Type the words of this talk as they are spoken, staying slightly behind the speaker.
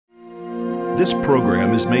This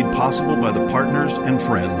program is made possible by the partners and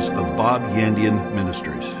friends of Bob Yandian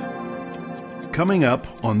Ministries. Coming up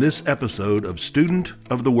on this episode of Student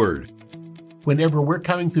of the Word. Whenever we're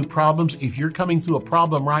coming through problems, if you're coming through a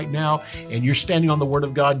problem right now and you're standing on the Word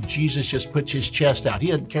of God, Jesus just puts his chest out. He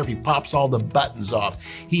doesn't care if he pops all the buttons off.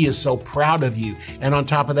 He is so proud of you. And on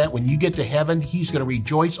top of that, when you get to heaven, he's going to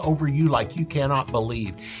rejoice over you like you cannot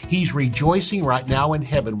believe. He's rejoicing right now in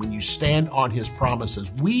heaven when you stand on his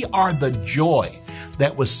promises. We are the joy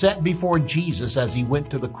that was set before Jesus as he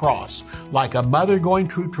went to the cross. Like a mother going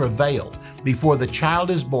through travail before the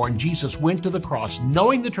child is born, Jesus went to the cross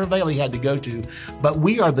knowing the travail he had to go to, but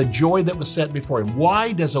we are the joy that was set before him.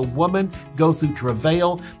 Why does a woman go through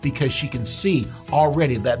travail? Because she can see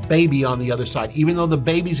already that baby on the other side. Even though the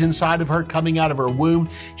baby's inside of her, coming out of her womb,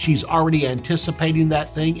 she's already anticipating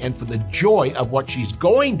that thing, and for the joy of what she's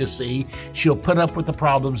going to see, she'll put up with the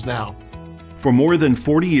problems now. For more than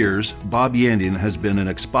 40 years, Bob Yandian has been an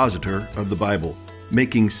expositor of the Bible,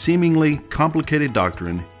 making seemingly complicated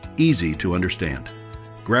doctrine easy to understand.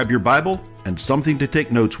 Grab your Bible and something to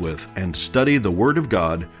take notes with and study the Word of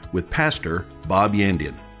God with Pastor Bob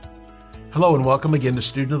Yandian. Hello and welcome again to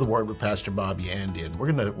Student of the Word with Pastor Bob Yandian.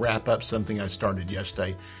 We're going to wrap up something I started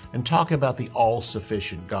yesterday and talk about the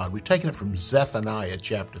all-sufficient God. We've taken it from Zephaniah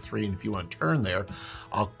chapter 3, and if you want to turn there,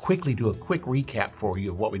 I'll quickly do a quick recap for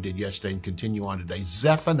you of what we did yesterday and continue on today.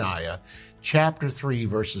 Zephaniah chapter 3,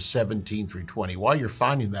 verses 17 through 20. While you're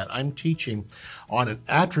finding that, I'm teaching on an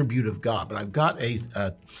attribute of God, but I've got a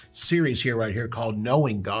series here right here called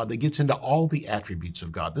Knowing God that gets into all the attributes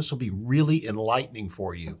of God. This will be really enlightening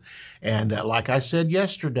for you. And like I said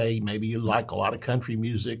yesterday, maybe you like a lot of country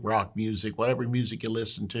music, rock music, whatever music you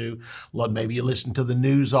listen to. Maybe you listen to the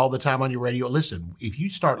news all the time on your radio. Listen, if you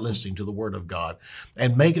start listening to the Word of God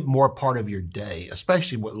and make it more part of your day,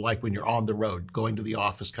 especially like when you're on the road, going to the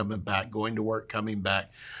office, coming back, going to work, coming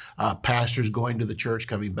back, pastors going to the church,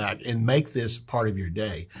 coming back, and make this part of your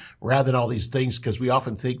day rather than all these things, because we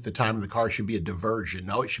often think the time in the car should be a diversion.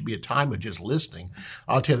 No, it should be a time of just listening.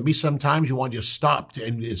 I'll tell you, there'll be some times you want to just stop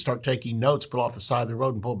and start taking notes, pull off the side of the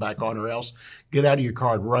road and pull back on, or else get out of your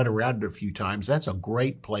car and run around it a few times. That's a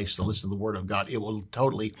great place to listen to the Word of God. It will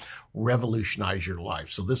totally revolutionize your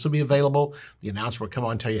life. So this will be available. The announcer will come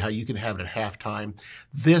on and tell you how you can have it at halftime.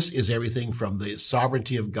 This is everything from the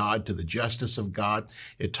sovereignty of God to the justice of God.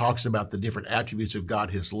 It talks about the different attributes of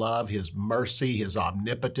God, his love, his mercy, his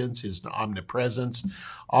omnipotence, his omnipresence,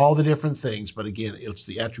 all the different things. But again, it's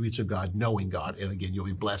the attributes of God, knowing God. And again, you'll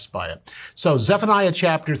be blessed by it. So Zephaniah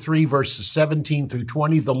chapter 3, verses 17 through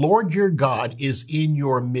 20, the Lord your God is in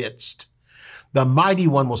your midst. The mighty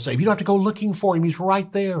one will save. You don't have to go looking for him. He's right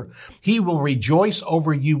there. He will rejoice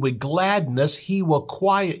over you with gladness. He will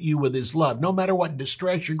quiet you with his love. No matter what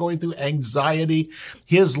distress you're going through, anxiety,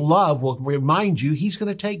 his love will remind you he's going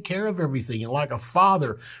to take care of everything. And like a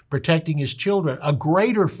father protecting his children, a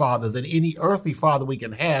greater father than any earthly father we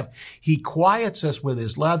can have, he quiets us with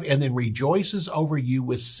his love and then rejoices over you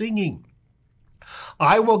with singing.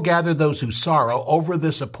 I will gather those who sorrow over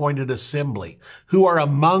this appointed assembly, who are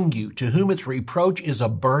among you, to whom its reproach is a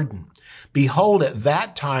burden. Behold, at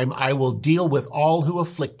that time I will deal with all who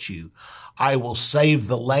afflict you. I will save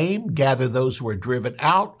the lame, gather those who are driven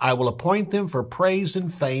out. I will appoint them for praise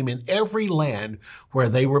and fame in every land where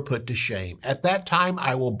they were put to shame. At that time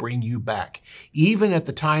I will bring you back, even at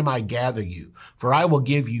the time I gather you. For I will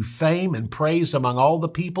give you fame and praise among all the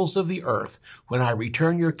peoples of the earth when I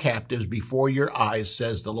return your captives before your eyes,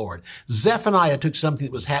 says the Lord. Zephaniah took something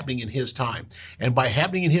that was happening in his time, and by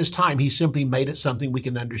happening in his time, he simply made it something we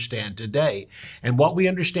can understand today. And what we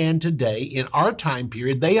understand today in our time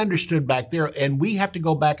period, they understood back there, and we have to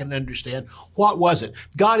go back and understand what was it.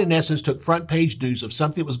 God, in essence, took front page news of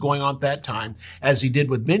something that was going on at that time, as he did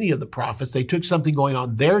with many of the prophets. They took something going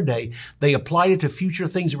on their day, they applied it to future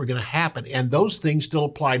things that were going to happen, and those things still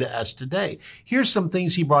apply to us today. Here's some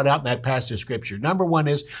things he brought out in that passage of scripture. Number one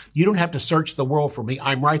is, you don't have to search the world for me.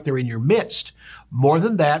 I'm right there in your midst. More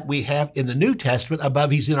than that, we have in the New Testament,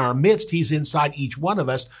 above he's in our midst, he's inside each one of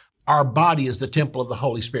us. Our body is the temple of the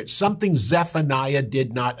Holy Spirit, something Zephaniah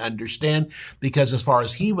did not understand, because as far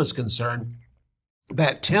as he was concerned,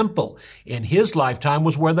 that temple in his lifetime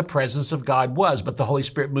was where the presence of God was, but the Holy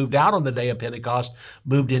Spirit moved out on the day of Pentecost,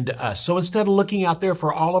 moved into us. So instead of looking out there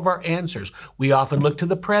for all of our answers, we often look to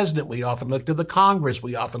the president, we often look to the Congress,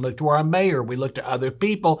 we often look to our mayor, we look to other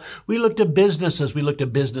people, we look to businesses, we look to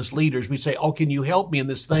business leaders. We say, oh, can you help me in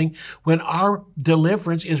this thing? When our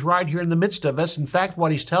deliverance is right here in the midst of us. In fact,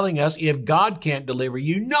 what he's telling us, if God can't deliver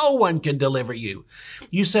you, no one can deliver you.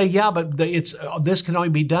 You say, yeah, but this can only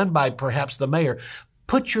be done by perhaps the mayor.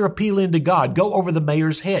 Put your appeal into God. Go over the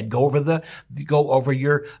mayor's head. Go over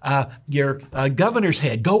your governor's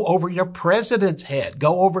head. Go over your president's head.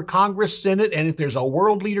 Go over Congress, Senate, and if there's a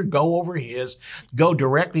world leader, go over his. Go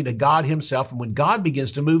directly to God himself. And when God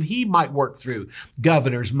begins to move, he might work through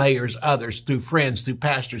governors, mayors, others, through friends, through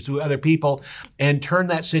pastors, through other people, and turn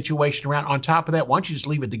that situation around. On top of that, why don't you just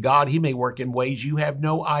leave it to God? He may work in ways you have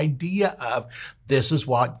no idea of. This is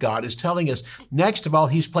what God is telling us. Next of all,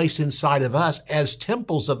 he's placed inside of us as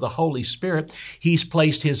temples of the Holy Spirit. He's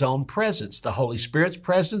placed his own presence, the Holy Spirit's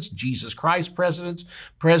presence, Jesus Christ's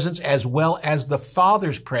presence, as well as the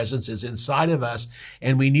Father's presence is inside of us.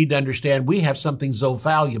 And we need to understand we have something so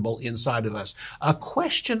valuable inside of us. A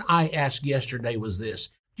question I asked yesterday was this: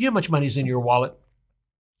 do you know how much money is in your wallet?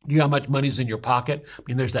 Do you know how much money is in your pocket? I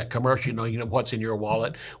mean, there's that commercial, you know what's in your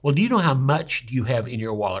wallet. Well, do you know how much you have in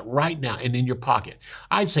your wallet right now and in your pocket?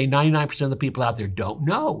 I'd say 99% of the people out there don't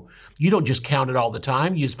know. You don't just count it all the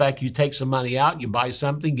time. In fact, you take some money out, you buy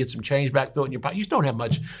something, get some change back, throw it in your pocket. You just don't have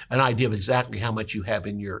an idea of exactly how much you have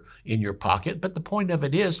in your pocket. But the point of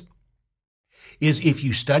it is if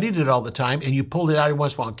you studied it all the time and you pulled it out every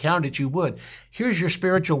once in a while and counted it, you would. Here's your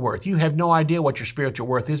spiritual worth. You have no idea what your spiritual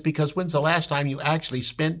worth is because when's the last time you actually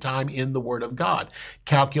spent time in the Word of God,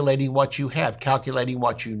 calculating what you have, calculating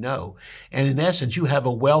what you know? And in essence, you have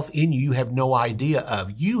a wealth in you have no idea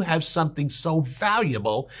of. You have something so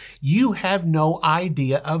valuable, you have no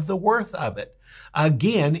idea of the worth of it.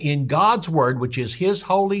 Again, in God's Word, which is his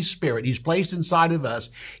Holy Spirit, he's placed inside of us,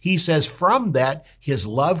 he says from that, his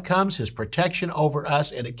love comes, his protection over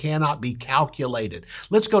us, and it cannot be calculated.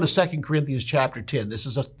 Let's go to 2 Corinthians chapter 10. This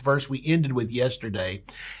is a verse we ended with yesterday.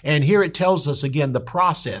 And here it tells us again the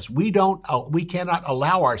process. We cannot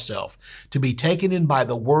allow ourselves to be taken in by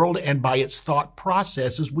the world and by its thought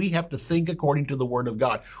processes. We have to think according to the Word of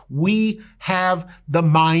God. We have the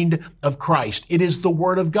mind of Christ. It is the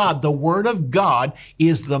Word of God. The Word of God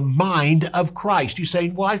is the mind of Christ. You say,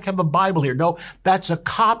 well, I have a Bible here. No, that's a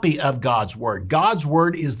copy of God's Word. God's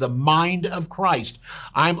Word is the mind of Christ.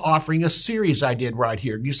 I'm offering a series I did right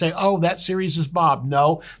here. You say, oh, that series is Bob.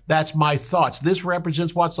 No, that's my thoughts. This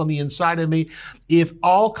represents what's on the inside of me. If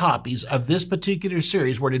all copies of this particular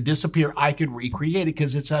series were to disappear, I could recreate it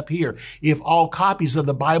because it's up here. If all copies of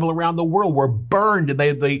the Bible around the world were burned and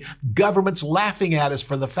the government's laughing at us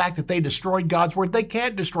for the fact that they destroyed God's Word, they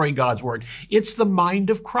can't destroy God's Word. It's the mind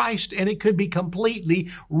of Christ, and it could be completely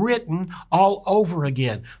written all over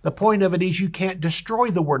again. The point of it is you can't destroy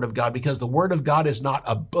the Word of God because the Word of God is not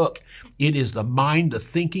a book. It is the mind, the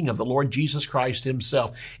thinking of the Lord Jesus Christ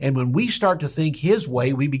himself. And when we start to think his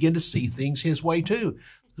way, we begin to see things his way too.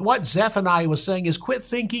 What Zephaniah was saying is quit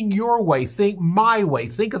thinking your way, think my way.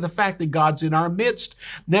 Think of the fact that God's in our midst.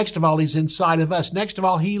 Next of all, he's inside of us. Next of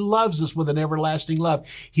all, he loves us with an everlasting love.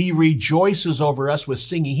 He rejoices over us with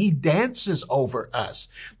singing. He dances over us.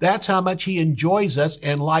 That's how much he enjoys us.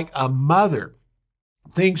 And like a mother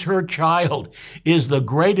thinks her child is the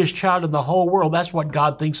greatest child in the whole world, that's what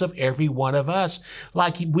God thinks of every one of us.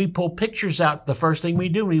 Like we pull pictures out, the first thing we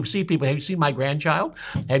do when we see people, have you seen my grandchild?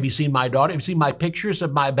 Have you seen my daughter? Have you seen my pictures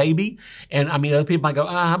of my baby? And I mean, other people might go,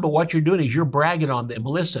 but what you're doing is you're bragging on them.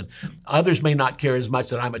 Listen, others may not care as much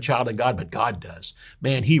that I'm a child of God, but God does.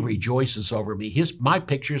 Man, he rejoices over me. My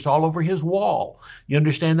picture's all over his wall. You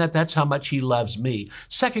understand that? That's how much he loves me.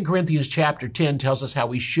 2 Corinthians chapter 10 tells us how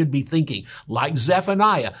we should be thinking. Like Zephaniah.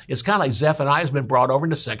 It's kind of like Zephaniah has been brought over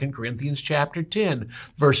into 2 Corinthians chapter 10,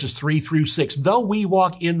 verses 3 through 6. Though we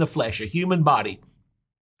walk in the flesh, a human body,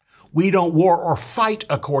 we don't war or fight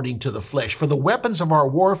according to the flesh. For the weapons of our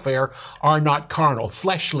warfare are not carnal,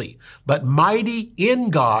 fleshly, but mighty in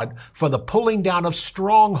God for the pulling down of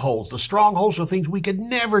strongholds. The strongholds are things we could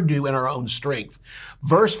never do in our own strength.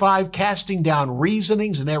 Verse 5, casting down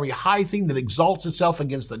reasonings and every high thing that exalts itself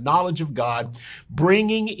against the knowledge of God,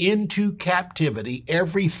 bringing into captivity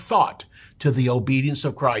every thought to the obedience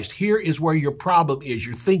of Christ. Here is where your problem is.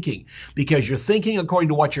 You're thinking, because you're thinking according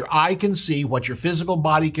to what your eye can see, what your physical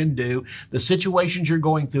body can do, the situations you're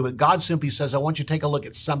going through. But God simply says, I want you to take a look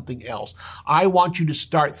at something else. I want you to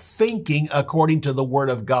start thinking according to the Word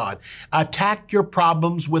of God. Attack your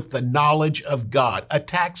problems with the knowledge of God.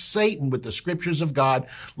 Attack Satan with the scriptures of God,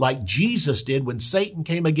 like Jesus did when Satan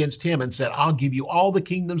came against him and said, I'll give you all the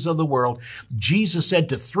kingdoms of the world. Jesus said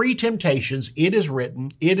to 3 temptations, it is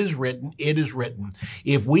written, it is written, it is written.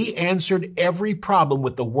 If we answered every problem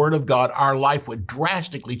with the Word of God, our life would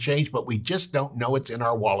drastically change, but we just don't know it's in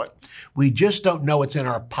our wallet. it. We just don't know it's in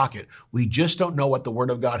our pocket. We just don't know what the Word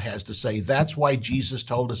of God has to say. That's why Jesus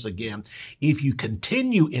told us again, if you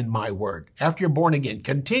continue in my word, after you're born again,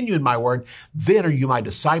 continue in my word, then are you my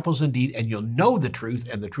disciples indeed, and you'll know the truth,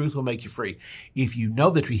 and the truth will make you free. If you know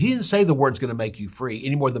the truth, he didn't say the word's going to make you free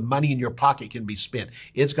any more than money in your pocket can be spent.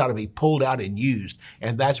 It's got to be pulled out and used.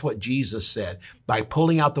 And that's what Jesus said. By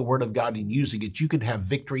pulling out the word of God and using it, you can have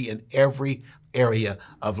victory in every area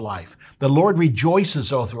of life. The Lord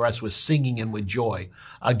rejoices over us with singing and with joy.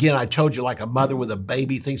 Again, I told you, like a mother with a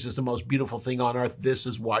baby thinks it's the most beautiful thing on earth. This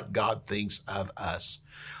is what God thinks of us.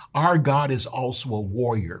 Our God is also a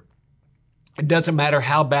warrior. It doesn't matter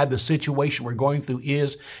how bad the situation we're going through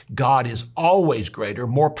is, God is always greater,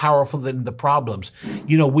 more powerful than the problems.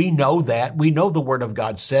 You know, we know that. We know the Word of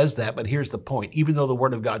God says that, but here's the point. Even though the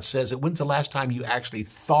Word of God says it, when's the last time you actually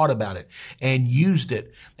thought about it and used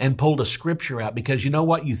it and pulled a scripture out? Because you know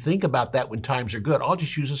what? You think about that when times are good. I'll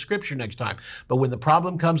just use a scripture next time. But when the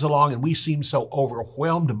problem comes along and we seem so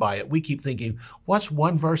overwhelmed by it, we keep thinking, what's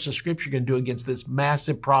one verse of scripture going to do against this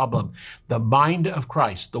massive problem? The mind of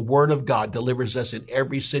Christ, the Word of God, delivers us in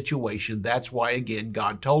every situation. That's why, again,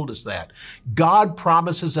 God told us that. God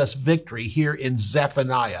promises us victory here in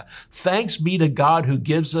Zephaniah. Thanks be to God who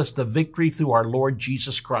gives us the victory through our Lord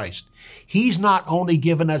Jesus Christ. He's not only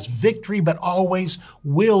given us victory, but always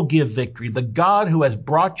will give victory. The God who has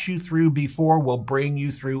brought you through before will bring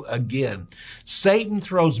you through again. Satan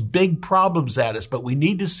throws big problems at us, but we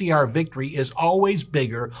need to see our victory is always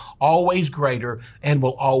bigger, always greater, and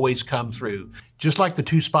will always come through. Just like the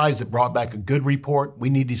 2 spies that brought back a good report, we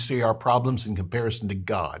need to see our problems in comparison to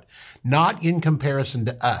God, not in comparison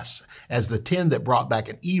to us. As the 10 that brought back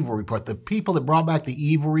an evil report, the people that brought back the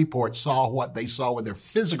evil report saw what they saw with their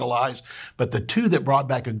physical eyes, but the 2 that brought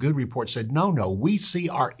back a good report said, no, we see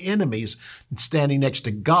our enemies standing next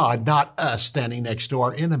to God, not us standing next to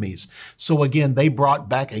our enemies. So again, they brought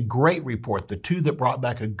back a great report. The 2 that brought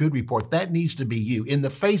back a good report, that needs to be you. In the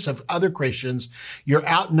face of other Christians, you're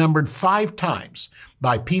outnumbered 5 times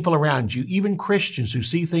by people around you, even Christians who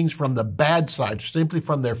see things from the bad side, simply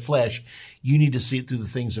from their flesh. You need to see it through the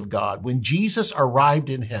things of God. When Jesus arrived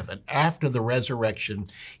in heaven after the resurrection,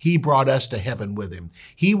 he brought us to heaven with him.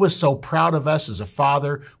 He was so proud of us as a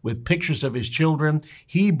father with pictures of his children.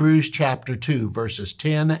 Hebrews chapter 2, verses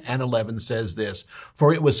 10 and 11 says this,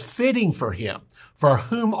 for it was fitting for him, for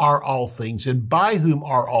whom are all things and by whom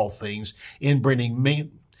are all things, in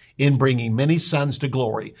bringing many sons to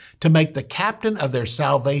glory, to make the captain of their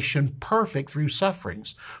salvation perfect through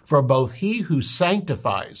sufferings. For both he who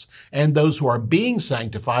sanctifies and those who are being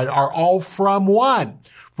sanctified are all from one,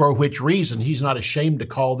 for which reason he's not ashamed to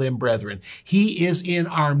call them brethren. He is in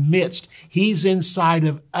our midst. He's inside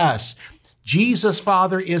of us. Jesus'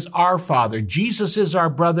 Father is our Father. Jesus is our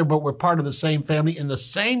brother, but we're part of the same family. And the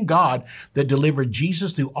same God that delivered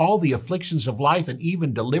Jesus through all the afflictions of life and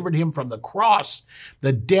even delivered him from the cross,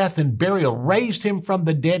 the death and burial, raised him from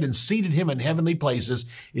the dead and seated him in heavenly places,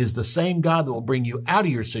 is the same God that will bring you out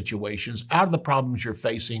of your situations, out of the problems you're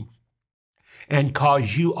facing, and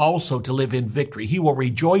cause you also to live in victory. He will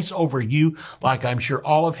rejoice over you like I'm sure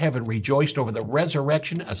all of heaven rejoiced over the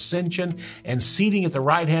resurrection, ascension, and seating at the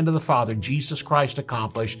right hand of the Father Jesus Christ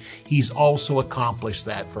accomplished. He's also accomplished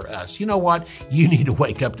that for us. You know what? You need to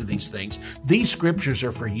wake up to these things. These scriptures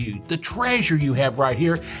are for you, the treasure you have right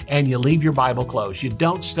here, and you leave your Bible closed. You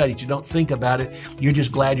don't study it. You don't think about it. You're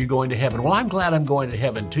just glad you're going to heaven. Well, I'm glad I'm going to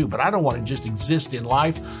heaven too, but I don't want to just exist in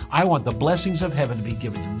life. I want the blessings of heaven to be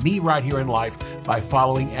given to me right here in life by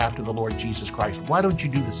following after the Lord Jesus Christ. Why don't you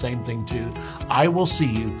do the same thing too? I will see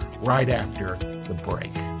you right after the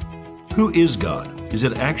break. Who is God? Is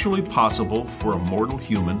it actually possible for a mortal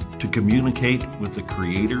human to communicate with the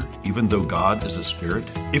Creator even though God is a spirit?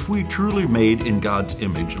 If we truly made in God's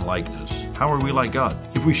image and likeness, how are we like God?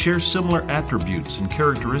 If we share similar attributes and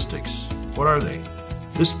characteristics, what are they?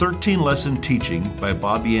 This 13-lesson teaching by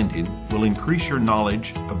Bob Yandian will increase your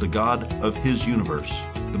knowledge of the God of His universe.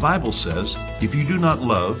 The Bible says, if you do not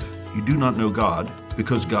love, you do not know God,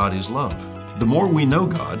 because God is love. The more we know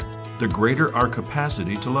God, the greater our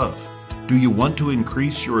capacity to love. Do you want to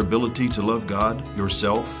increase your ability to love God,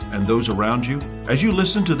 yourself, and those around you? As you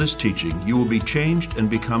listen to this teaching, you will be changed and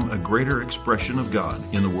become a greater expression of God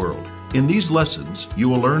in the world. In these lessons, you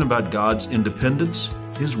will learn about God's independence,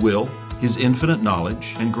 His will, His infinite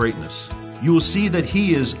knowledge, and greatness. You will see that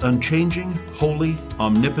He is unchanging, holy,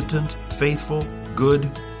 omnipotent, faithful,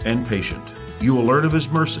 good, and patient. You will learn of His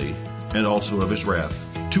mercy and also of His wrath.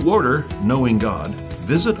 To order Knowing God,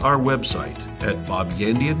 visit our website at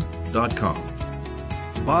bobyandian.com.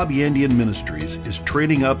 Bob Yandian Ministries is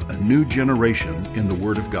training up a new generation in the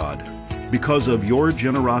Word of God. Because of your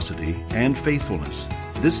generosity and faithfulness,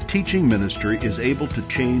 this teaching ministry is able to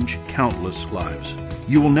change countless lives.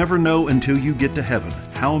 You will never know until you get to heaven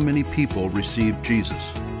how many people received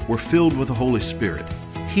Jesus, were filled with the Holy Spirit,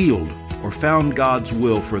 healed, or found God's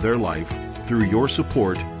will for their life through your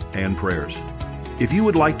support and prayers. If you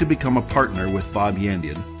would like to become a partner with Bob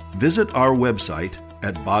Yandian, visit our website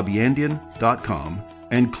at bobyandian.com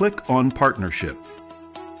and click on Partnership.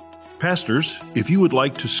 Pastors, if you would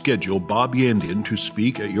like to schedule Bob Yandian to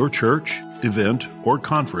speak at your church, event, or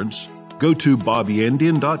conference, go to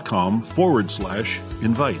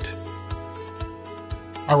bobyandian.com/invite.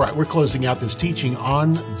 All right, we're closing out this teaching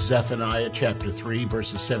on Zephaniah chapter 3,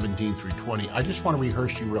 verses 17 through 20. I just want to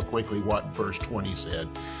rehearse you real quickly what verse 20 said.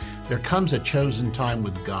 There comes a chosen time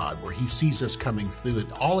with God where he sees us coming through it.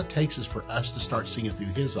 All it takes is for us to start seeing it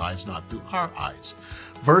through his eyes, not through our eyes.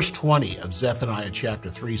 Verse 20 of Zephaniah chapter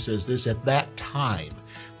 3 says this, at that time,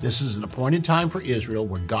 this is an appointed time for Israel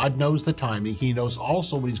where God knows the timing. He knows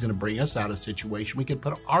also when he's going to bring us out of a situation. We can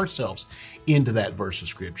put ourselves into that verse of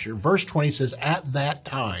scripture. Verse 20 says, at that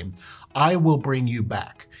time, I will bring you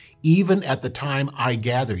back, even at the time I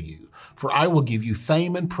gather you. For I will give you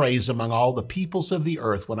fame and praise among all the peoples of the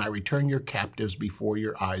earth when I return your captives before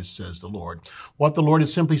your eyes, says the Lord. What the Lord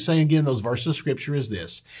is simply saying again, those verses of scripture is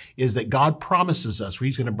this, is that God promises us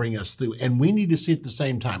he's going to bring us through. And we need to see at the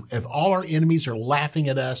same time, if all our enemies are laughing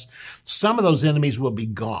at us, some of those enemies will be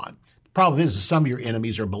gone. Problem is some of your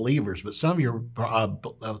enemies are believers, but some of your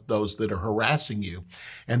those that are harassing you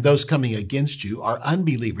and those coming against you are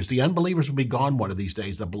unbelievers. The unbelievers will be gone one of these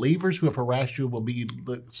days. The believers who have harassed you will be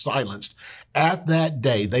silenced. At that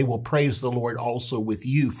day, they will praise the Lord also with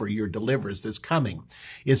you for your deliverance that's coming.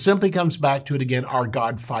 It simply comes back to it again, our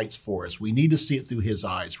God fights for us. We need to see it through his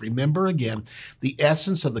eyes. Remember again, the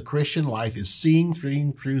essence of the Christian life is seeing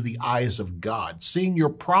through the eyes of God, seeing your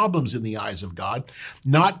problems in the eyes of God,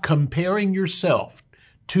 not comparing yourself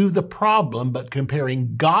to the problem, but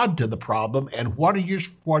comparing God to the problem. And what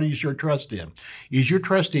is your trust in? Is your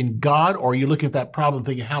trust in God, or are you looking at that problem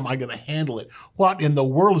thinking, how am I going to handle it? What in the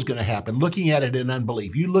world is going to happen? Looking at it in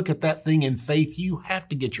unbelief. You look at that thing in faith, you have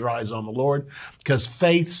to get your eyes on the Lord because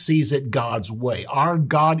faith sees it God's way. Our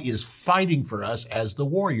God is fighting for us as the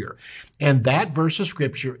warrior. And that verse of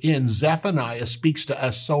scripture in Zephaniah speaks to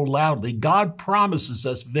us so loudly. God promises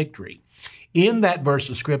us victory in that verse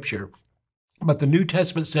of scripture. But the New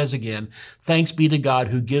Testament says again, thanks be to God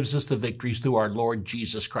who gives us the victories through our Lord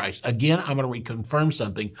Jesus Christ. Again, I'm going to reconfirm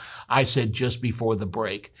something I said just before the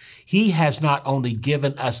break. He has not only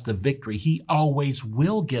given us the victory, he always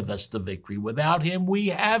will give us the victory. Without him, we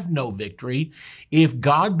have no victory. If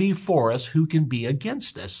God be for us, who can be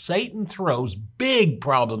against us? Satan throws big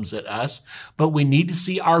problems at us, but we need to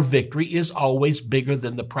see our victory is always bigger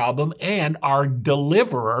than the problem, and our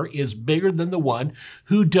deliverer is bigger than the one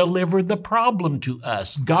who delivered the problem to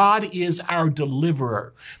us. God is our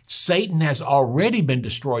deliverer. Satan has already been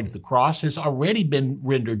destroyed at the cross, has already been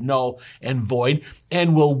rendered null and void,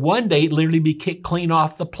 and will one day literally be kicked clean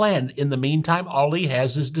off the planet. In the meantime, all he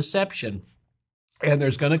has is deception. And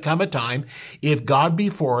there's going to come a time, if God be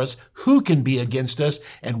for us, who can be against us?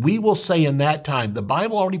 And we will say in that time, the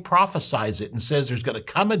Bible already prophesies it and says there's going to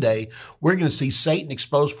come a day we're going to see Satan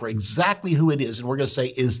exposed for exactly who it is. And we're going to say,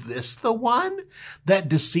 is this the one that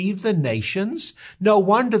deceived the nations? No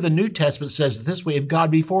wonder the New Testament says it this way, if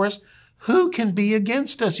God be for us, who can be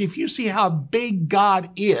against us? If you see how big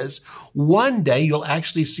God is, one day you'll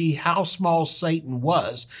actually see how small Satan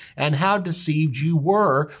was and how deceived you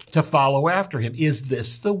were to follow after him. Is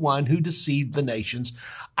this the one who deceived the nations?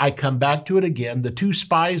 I come back to it again. The 2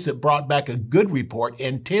 spies that brought back a good report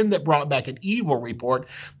and 10 that brought back an evil report,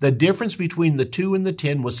 the difference between the 2 and the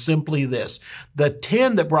 10 was simply this. The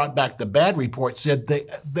 10 that brought back the bad report said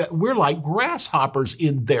that we're like grasshoppers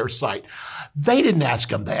in their sight. They didn't ask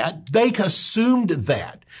them that. They assumed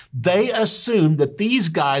that. They assumed that these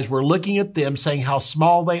guys were looking at them saying how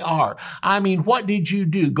small they are. I mean, what did you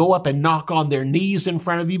do? Go up and knock on their knees in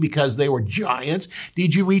front of you because they were giants?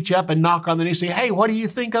 Did you reach up and knock on their knees and say, hey, what do you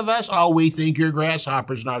think of us? Oh, we think you're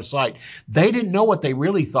grasshoppers, not a sight. They didn't know what they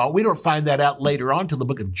really thought. We don't find that out later on to the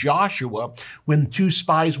book of Joshua when 2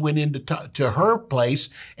 spies went into her place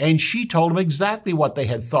and she told them exactly what they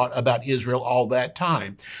had thought about Israel all that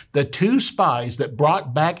time. The 2 spies that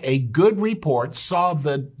brought back a good report saw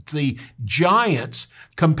the giants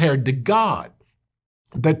compared to God.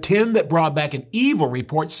 The 10 that brought back an evil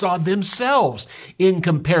report saw themselves in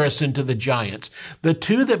comparison to the giants. The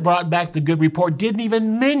 2 that brought back the good report didn't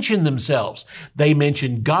even mention themselves. They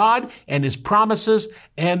mentioned God and his promises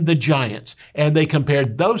and the giants. And they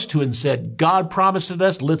compared those 2 and said, God promised it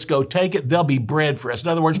us. Let's go take it. They'll be bread for us. In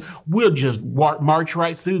other words, we'll just march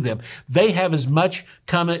right through them. They have as much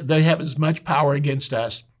power against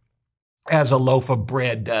us as a loaf of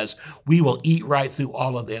bread does. We will eat right through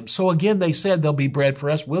all of them. So again, they said they'll be bread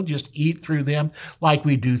for us. We'll just eat through them like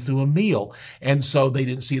we do through a meal. And so they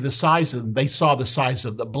didn't see the size of them. They saw the size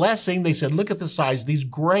of the blessing. They said, look at the size of these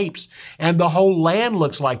grapes. And the whole land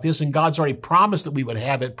looks like this. And God's already promised that we would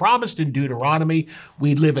have it. Promised in Deuteronomy.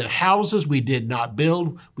 We'd live in houses we did not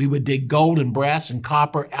build. We would dig gold and brass and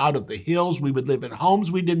copper out of the hills. We would live in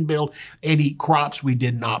homes we didn't build and eat crops we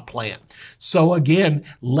did not plant. So again,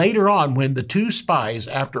 later on, when the 2 spies,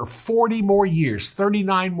 after 40 more years,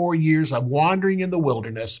 39 more years of wandering in the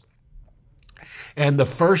wilderness, and the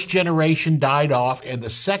first generation died off and the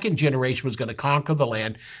second generation was going to conquer the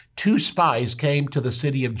land, 2 spies came to the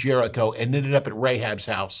city of Jericho and ended up at Rahab's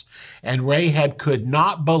house. And Rahab could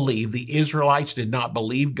not believe the Israelites did not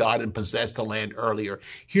believe God and possess the land earlier.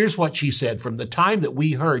 Here's what she said: from the time that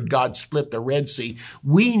we heard God split the Red Sea,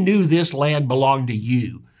 we knew this land belonged to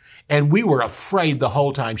you. And we were afraid the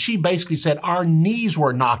whole time. She basically said our knees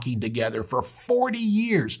were knocking together for 40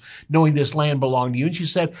 years, knowing this land belonged to you. And she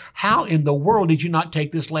said, how in the world did you not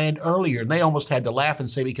take this land earlier? And they almost had to laugh and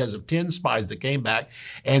say, because of 10 spies that came back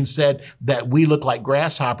and said that we look like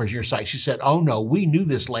grasshoppers in your sight. She said, oh no, we knew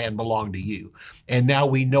this land belonged to you. And now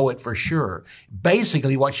we know it for sure.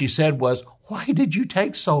 Basically what she said was, why did you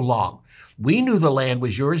take so long? We knew the land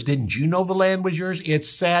was yours. Didn't you know the land was yours? It's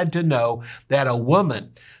sad to know that a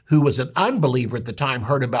woman who was an unbeliever at the time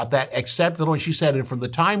heard about that, accepted what she said. And from the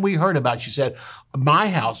time we heard about it, she said, my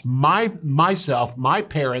house, myself, my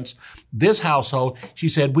parents, this household, she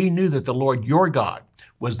said, we knew that the Lord, your God,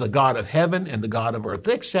 was the God of heaven and the God of earth.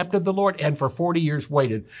 They accepted the Lord and for 40 years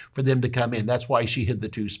waited for them to come in. That's why she hid the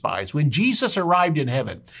 2 spies. When Jesus arrived in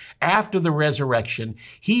heaven after the resurrection,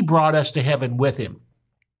 he brought us to heaven with him.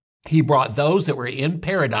 He brought those that were in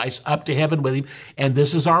paradise up to heaven with him, and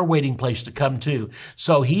this is our waiting place to come to.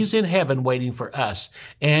 So he's in heaven waiting for us.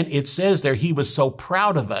 And it says there, he was so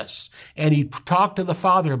proud of us, and he talked to the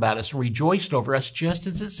Father about us, rejoiced over us, just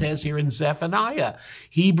as it says here in Zephaniah.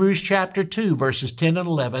 Hebrews chapter 2, verses 10 and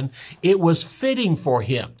 11, it was fitting for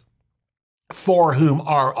him, for whom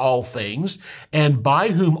are all things, and by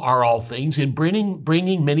whom are all things, in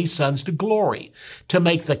bringing many sons to glory, to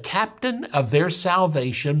make the captain of their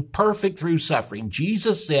salvation perfect through suffering.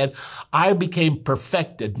 Jesus said, I became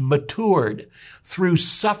perfected, matured through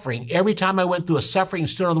suffering. Every time I went through a suffering and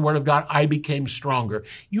stood on the word of God, I became stronger.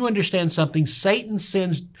 You understand something? Satan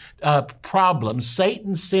sends problems.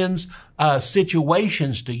 Satan sends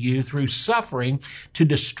situations to you through suffering to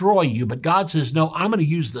destroy you. But God says, no, I'm going to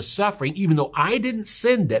use the suffering, even though I didn't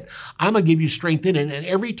send it, I'm going to give you strength in it. And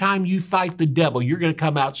every time you fight the devil, you're going to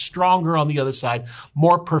come out stronger on the other side,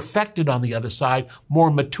 more perfected on the other side, more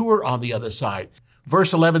mature on the other side.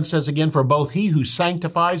 Verse 11 says again, for both he who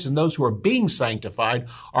sanctifies and those who are being sanctified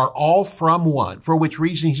are all from one, for which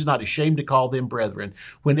reason he's not ashamed to call them brethren.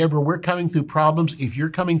 Whenever we're coming through problems, if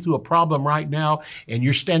you're coming through a problem right now and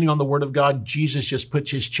you're standing on the word of God, Jesus just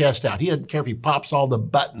puts his chest out. He doesn't care if he pops all the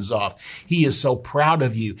buttons off. He is so proud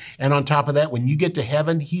of you. And on top of that, when you get to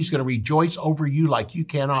heaven, he's going to rejoice over you like you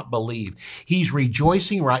cannot believe. He's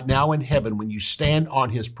rejoicing right now in heaven when you stand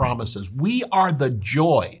on his promises. We are the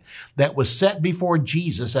joy that was set before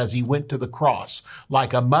Jesus as he went to the cross.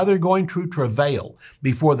 Like a mother going through travail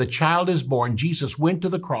before the child is born, Jesus went to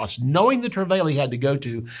the cross knowing the travail he had to go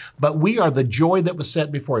to, but we are the joy that was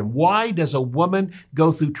set before him. Why does a woman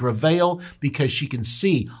go through travail? Because she can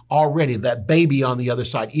see already that baby on the other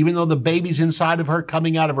side. Even though the baby's inside of her,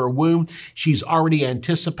 coming out of her womb, she's already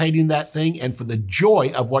anticipating that thing. And for the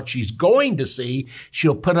joy of what she's going to see,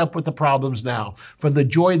 she'll put up with the problems now. For the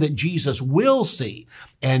joy that Jesus will see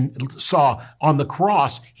and saw on the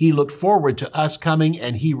cross, he looked forward to us coming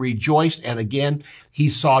and he rejoiced. And again, he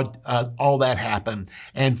saw all that happen.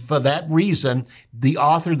 And for that reason, the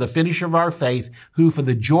author, the finisher of our faith, who for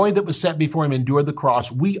the joy that was set before him endured the cross,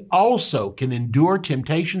 we also can endure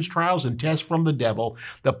temptations, trials, and tests from the devil,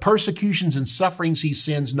 the persecutions and sufferings he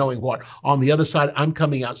sends, knowing what? On the other side, I'm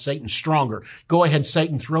coming out, Satan, stronger. Go ahead,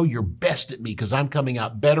 Satan, throw your best at me because I'm coming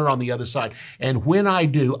out better on the other side. And when I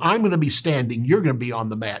do, I'm going to be standing. You're going to be on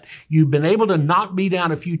the mat. You've been able to knock me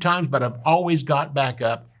down a few times, but I've always got back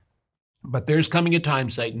up. But there's coming a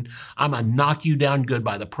time, Satan, I'm going to knock you down good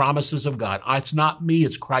by the promises of God. It's not me,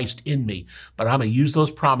 it's Christ in me. But I'm going to use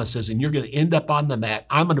those promises, and you're going to end up on the mat.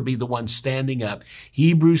 I'm going to be the one standing up.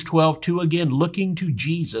 Hebrews 12:2 again, looking to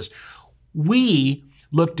Jesus. We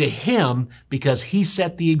look to him because he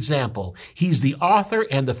set the example. He's the author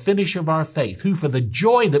and the finisher of our faith, who for the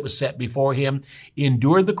joy that was set before him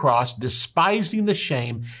endured the cross, despising the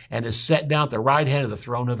shame, and is set down at the right hand of the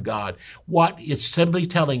throne of God. What it's simply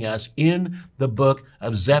telling us in the book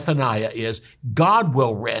of Zephaniah is God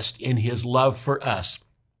will rest in his love for us.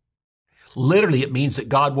 Literally, it means that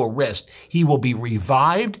God will rest. He will be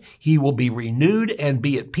revived. He will be renewed and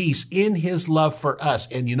be at peace in his love for us.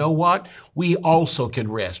 And you know what? We also can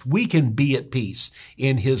rest. We can be at peace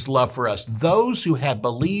in his love for us. Those who have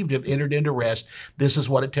believed have entered into rest. This is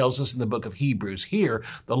what it tells us in the book of Hebrews. Here,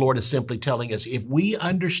 the Lord is simply telling us, if we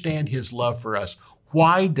understand his love for us,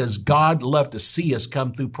 why does God love to see us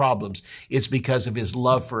come through problems? It's because of his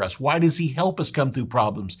love for us. Why does he help us come through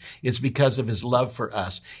problems? It's because of his love for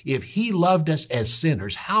us. If he loved us as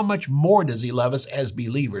sinners, how much more does he love us as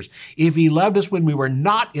believers? If he loved us when we were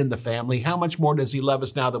not in the family, how much more does he love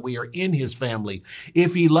us now that we are in his family?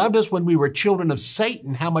 If he loved us when we were children of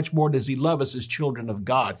Satan, how much more does he love us as children of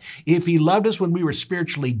God? If he loved us when we were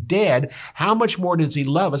spiritually dead, how much more does he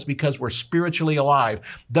love us because we're spiritually alive?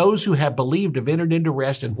 Those who have believed have entered into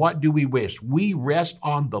rest, and what do we wish? We rest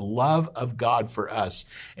on the love of God for us.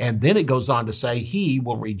 And then it goes on to say, he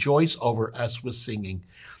will rejoice over us with singing.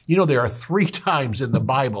 You know, there are 3 times in the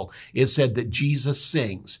Bible it said that Jesus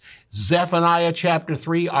sings. Zephaniah chapter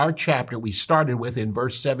 3, our chapter we started with in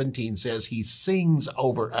verse 17, says he sings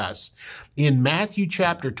over us. In Matthew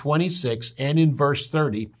chapter 26 and in verse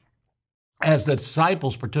 30, as the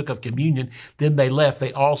disciples partook of communion, then they left.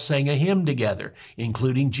 They all sang a hymn together,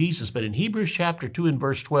 including Jesus. But in Hebrews chapter 2 and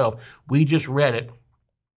verse 12, we just read it,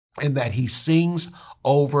 and that he sings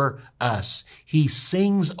over us. He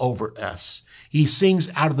sings over us. He sings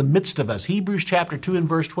out of the midst of us. Hebrews chapter 2 and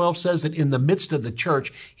verse 12 says that in the midst of the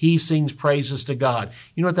church, he sings praises to God.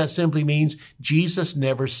 You know what that simply means? Jesus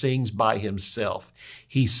never sings by himself.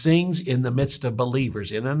 He sings in the midst of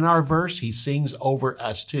believers. And in our verse, he sings over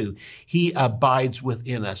us too. He abides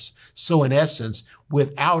within us. So in essence,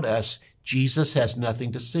 without us, Jesus has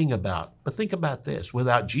nothing to sing about. But think about this.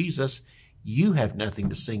 Without Jesus, you have nothing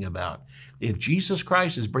to sing about. If Jesus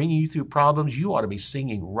Christ is bringing you through problems, you ought to be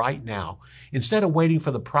singing right now. Instead of waiting for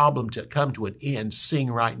the problem to come to an end, sing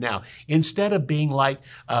right now. Instead of being like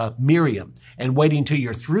Miriam and waiting till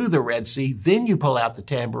you're through the Red Sea, then you pull out the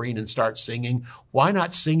tambourine and start singing. Why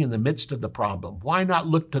not sing in the midst of the problem? Why not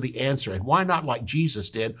look to the answer? And why not like Jesus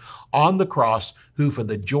did on the cross, who for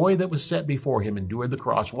the joy that was set before him endured the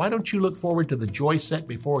cross? Why don't you look forward to the joy set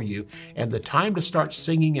before you? And the time to start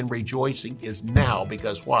singing and rejoicing is now,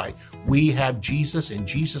 because why? We have Jesus, and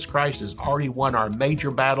Jesus Christ has already won our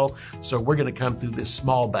major battle, so we're going to come through this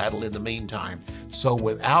small battle in the meantime. So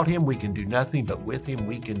without him, we can do nothing, but with him,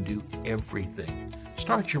 we can do everything.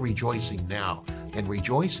 Start your rejoicing now and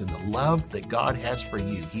rejoice in the love that God has for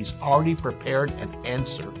you. He's already prepared an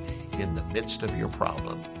answer in the midst of your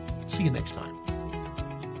problem. See you next time.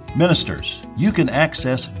 Ministers, you can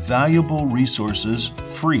access valuable resources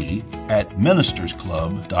free at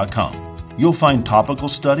ministersclub.com. You'll find topical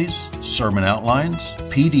studies, sermon outlines,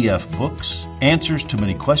 PDF books, answers to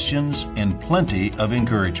many questions, and plenty of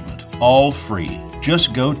encouragement. All free.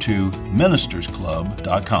 Just go to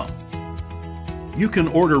ministersclub.com. You can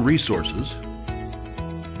order resources,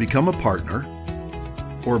 become a partner,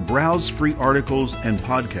 or browse free articles and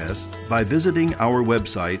podcasts by visiting our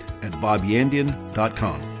website at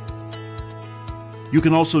bobyandian.com. You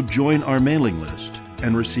can also join our mailing list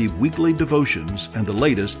and receive weekly devotions and the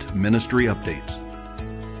latest ministry updates.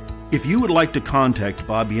 If you would like to contact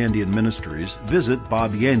Bob Yandian Ministries, visit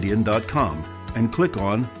bobyandian.com and click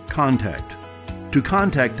on Contact. To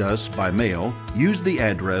contact us by mail, use the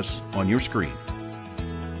address on your screen.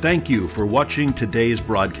 Thank you for watching today's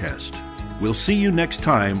broadcast. We'll see you next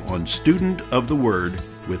time on Student of the Word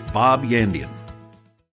with Bob Yandian.